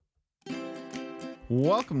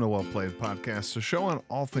Welcome to Well Played Podcast, a show on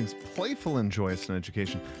all things playful and joyous in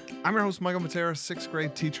education. I'm your host, Michael Matera, sixth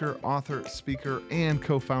grade teacher, author, speaker, and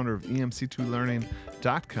co-founder of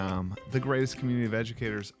EMC2Learning.com, the greatest community of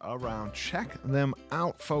educators around. Check them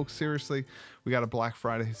out, folks. Seriously, we got a Black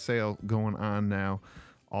Friday sale going on now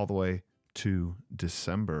all the way to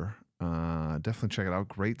December. Definitely check it out.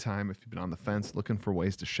 Great time if you've been on the fence looking for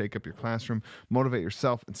ways to shake up your classroom, motivate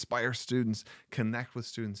yourself, inspire students, connect with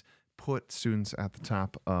students, put students at the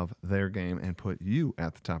top of their game, and put you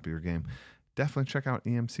at the top of your game. Definitely check out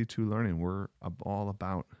EMC2 Learning. We're all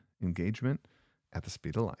about engagement at the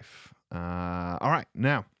speed of life. All right.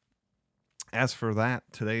 Now, as for that,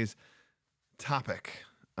 today's topic,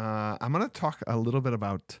 I'm going to talk a little bit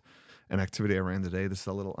about an activity I ran today. This is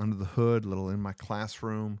a little under the hood, a little in my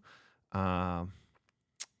classroom. I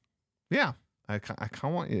kind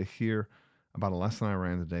of want you to hear about a lesson I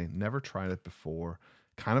ran today. Never tried it before.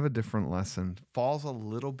 Kind of a different lesson. Falls a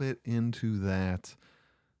little bit into that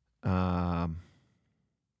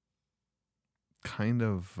kind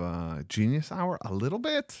of genius hour a little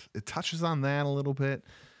bit. It touches on that a little bit.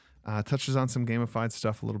 Touches on some gamified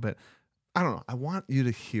stuff a little bit. I don't know. I want you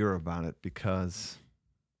to hear about it because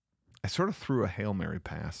I sort of threw a Hail Mary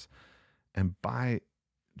pass. And by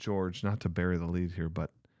George, not to bury the lead here,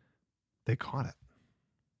 but they caught it.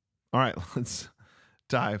 All right, let's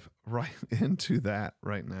dive right into that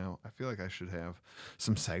right now. I feel like I should have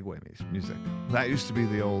some segue music. That used to be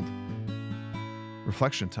the old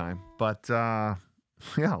reflection time. But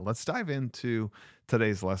let's dive into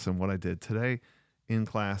today's lesson, what I did today in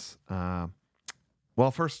class.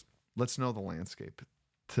 First, let's know the landscape.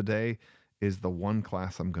 Today is the one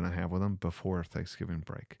class I'm going to have with them before Thanksgiving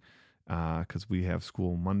break because we have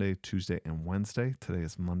school Monday, Tuesday, and Wednesday. Today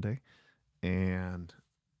is Monday. And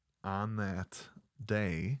on that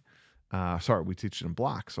day, we teach it in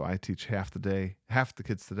blocks. So I teach half the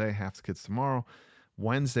kids today, half the kids tomorrow.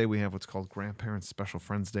 Wednesday, we have what's called Grandparents Special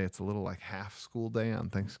Friends Day. It's a little like half school day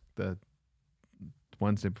on the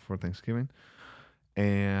Wednesday before Thanksgiving.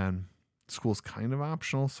 And school's kind of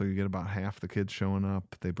optional. So you get about half the kids showing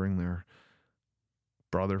up. They bring their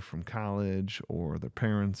brother from college or their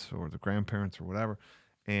parents or their grandparents or whatever.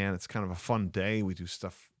 And it's kind of a fun day. We do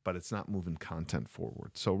stuff, but it's not moving content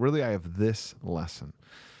forward. So really, I have this lesson.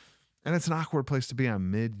 And it's an awkward place to be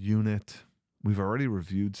on mid-unit. We've already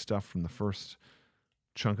reviewed stuff from the first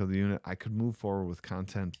chunk of the unit. I could move forward with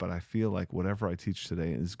content, but I feel like whatever I teach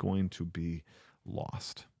today is going to be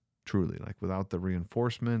lost, truly. Like without the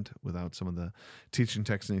reinforcement, without some of the teaching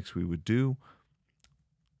techniques we would do,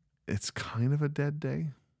 it's kind of a dead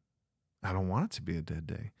day. I don't want it to be a dead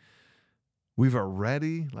day. We've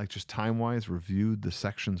already, just time-wise, reviewed the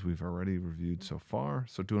sections we've already reviewed so far.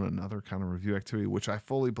 So doing another kind of review activity, which I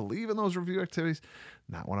fully believe in those review activities,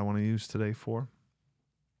 not what I want to use today for.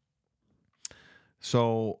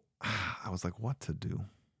 So I was like, what to do?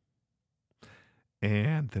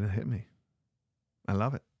 And then it hit me. I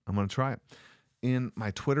love it. I'm going to try it. In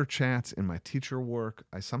my Twitter chats, in my teacher work,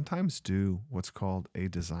 I sometimes do what's called a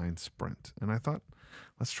design sprint. And I thought,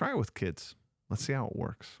 let's try it with kids. Let's see how it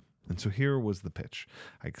works. And so here was the pitch.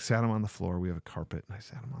 I sat them on the floor. We have a carpet, and I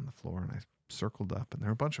sat them on the floor, and I circled up, and there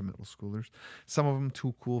were a bunch of middle schoolers. Some of them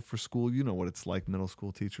too cool for school. You know what it's like, middle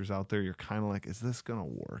school teachers out there. You're kind of like, is this going to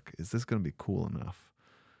work? Is this going to be cool enough?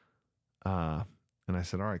 And I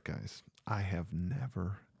said, all right, guys, I have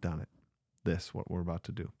never done it. What we're about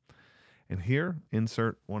to do. And here,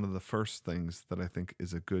 insert one of the first things that I think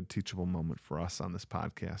is a good teachable moment for us on this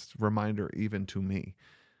podcast. Reminder even to me.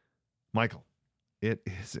 Michael, it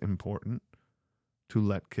is important to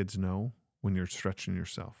let kids know when you're stretching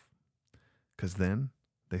yourself, because then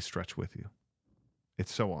they stretch with you.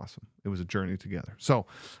 It's so awesome. It was a journey together. So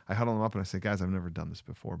I huddle them up and I say, guys, I've never done this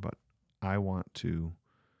before, but I want to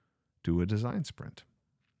do a design sprint.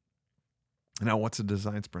 Now, what's a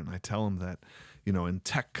design sprint? I tell them that, in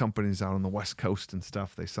tech companies out on the West Coast and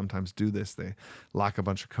stuff, they sometimes do this. They lock a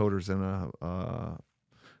bunch of coders in a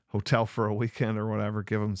hotel for a weekend or whatever,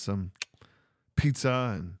 give them some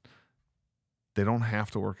pizza, and they don't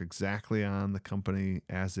have to work exactly on the company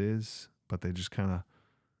as is, but they just kind of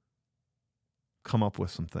come up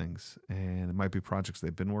with some things. And it might be projects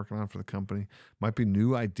they've been working on for the company, might be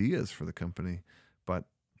new ideas for the company, but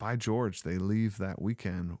by George, they leave that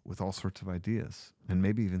weekend with all sorts of ideas and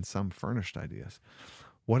maybe even some furnished ideas.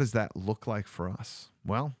 What does that look like for us?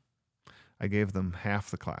 Well, I gave them half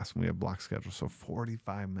the class and we have block schedule, so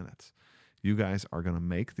 45 minutes. You guys are going to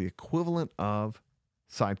make the equivalent of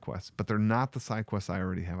side quests, but they're not the side quests I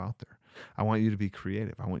already have out there. I want you to be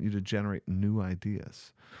creative. I want you to generate new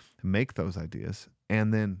ideas, make those ideas,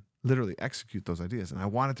 and then literally execute those ideas. And I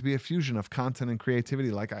want it to be a fusion of content and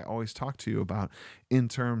creativity, like I always talk to you about in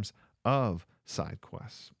terms of side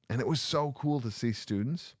quests. And it was so cool to see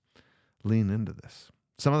students lean into this.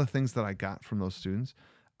 Some of the things that I got from those students,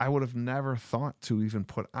 I would have never thought to even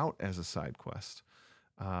put out as a side quest.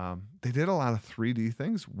 They did a lot of 3D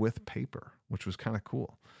things with paper, which was kind of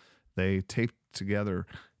cool. They taped together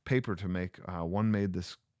paper to make, one made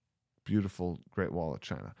this beautiful Great Wall of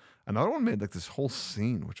China. Another one made like this whole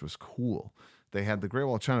scene, which was cool. They had the Great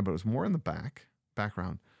Wall of China, but it was more in the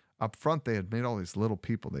background. Up front, they had made all these little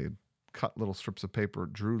people. They had cut little strips of paper,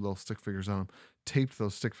 drew little stick figures on them, taped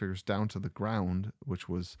those stick figures down to the ground, which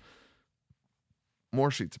was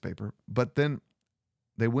more sheets of paper. But then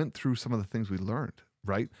they went through some of the things we learned,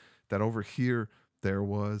 right? That over here, there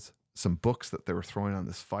was some books that they were throwing on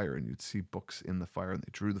this fire, and you'd see books in the fire, and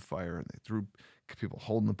they drew the fire, and they drew people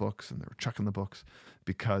holding the books, and they were chucking the books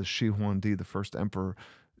because Shi Huangdi, the first emperor,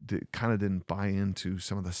 kind of didn't buy into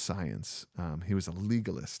some of the science. He was a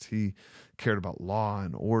legalist. He cared about law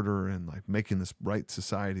and order and like making this right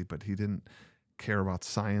society, but he didn't care about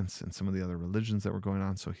science and some of the other religions that were going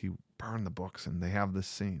on. So he burned the books, and they have this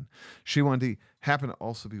scene. Shi Huangdi happened to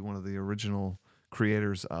also be one of the original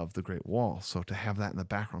creators of the Great Wall. So to have that in the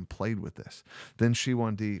background played with this. Then Shi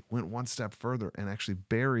Huangdi went one step further and actually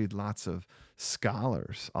buried lots of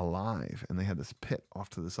scholars alive. And they had this pit off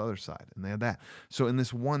to this other side, and they had that. So in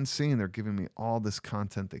this one scene, they're giving me all this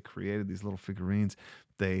content. They created these little figurines.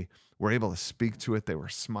 They were able to speak to it. They were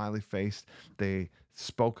smiley faced. They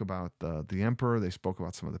spoke about the emperor. They spoke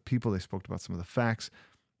about some of the people. They spoke about some of the facts.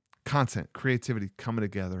 Content, creativity coming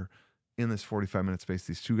together in this 45-minute space.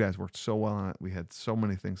 These two guys worked so well on it. We had so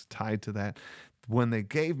many things tied to that. When they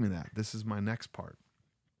gave me that, this is my next part.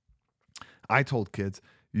 I told kids,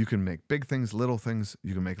 you can make big things, little things,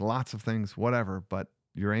 you can make lots of things, whatever, but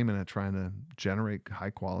you're aiming at trying to generate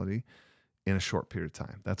high quality in a short period of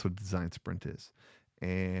time. That's what design sprint is.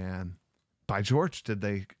 And by George, did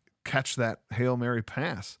they catch that Hail Mary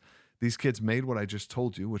pass? These kids made what I just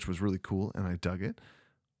told you, which was really cool, and I dug it.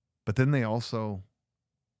 But then they also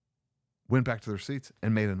went back to their seats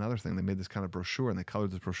and made another thing. They made this kind of brochure, and they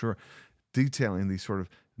colored this brochure detailing these sort of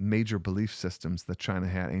major belief systems that China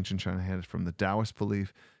had, ancient China had, from the Taoist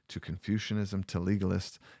belief to Confucianism to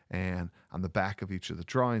legalist. And on the back of each of the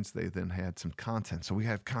drawings, they then had some content. So we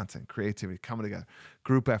had content, creativity coming together,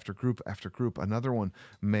 group after group after group. Another one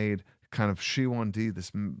made kind of Shi Huangdi,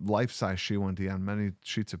 this life-size Shi Huangdi on many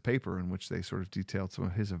sheets of paper, in which they sort of detailed some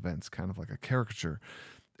of his events, kind of like a caricature.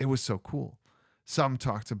 It was so cool. Some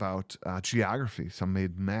talked about geography. Some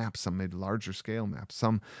made maps. Some made larger scale maps.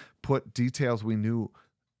 Some put details we knew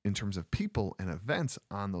in terms of people and events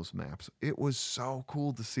on those maps. It was so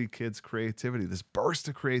cool to see kids' creativity, this burst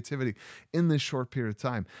of creativity in this short period of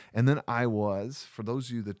time. And then I was, for those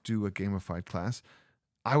of you that do a gamified class,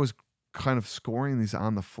 I was kind of scoring these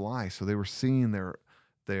on the fly. So they were seeing their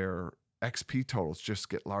XP totals just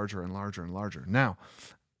get larger and larger and larger. Now,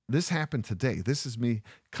 this happened today. This is me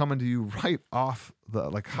coming to you right off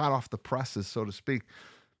hot off the presses, so to speak.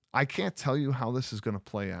 I can't tell you how this is going to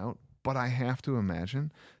play out, but I have to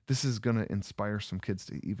imagine this is going to inspire some kids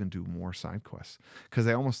to even do more side quests, because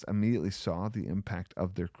they almost immediately saw the impact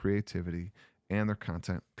of their creativity and their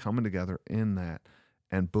content coming together in that.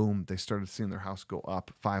 And boom, they started seeing their house go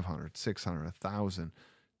up 500, 600, 1,000,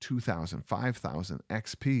 2,000, 5,000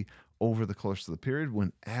 XP over the course of the period.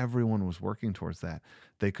 When everyone was working towards that,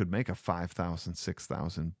 they could make a 5,000,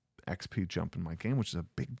 6,000 XP jump in my game, which is a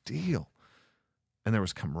big deal. And there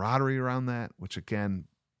was camaraderie around that, which again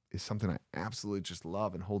is something I absolutely just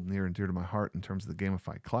love and hold near and dear to my heart in terms of the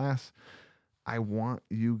gamified class. I want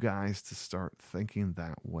you guys to start thinking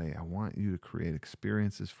that way. I want you to create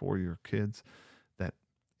experiences for your kids that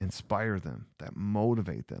inspire them, that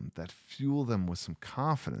motivate them, that fuel them with some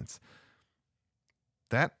confidence.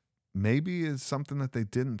 That maybe is something that they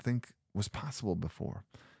didn't think was possible before.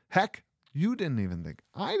 Heck, you didn't even think.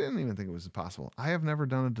 I didn't even think it was possible. I have never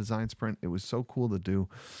done a design sprint. It was so cool to do.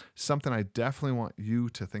 Something I definitely want you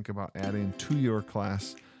to think about adding to your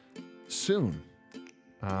class soon.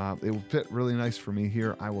 It will fit really nice for me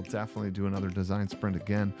here. I will definitely do another design sprint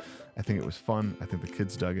again. I think it was fun. I think the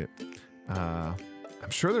kids dug it. I'm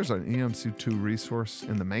sure there's an EMC2 resource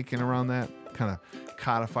in the making around that. Kind of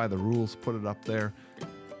codify the rules, put it up there.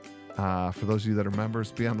 For those of you that are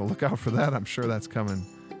members, be on the lookout for that. I'm sure that's coming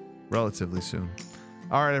relatively soon.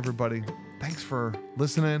 All right, everybody. Thanks for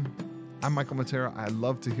listening. I'm Michael Matera. I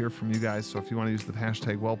love to hear from you guys. So if you want to use the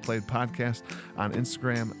hashtag WellPlayedPodcast on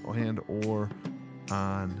Instagram and or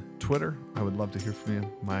on Twitter, I would love to hear from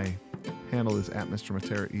you. My handle is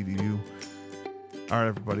 @MrMatera.edu. All right,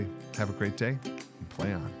 everybody. Have a great day and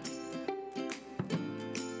play on.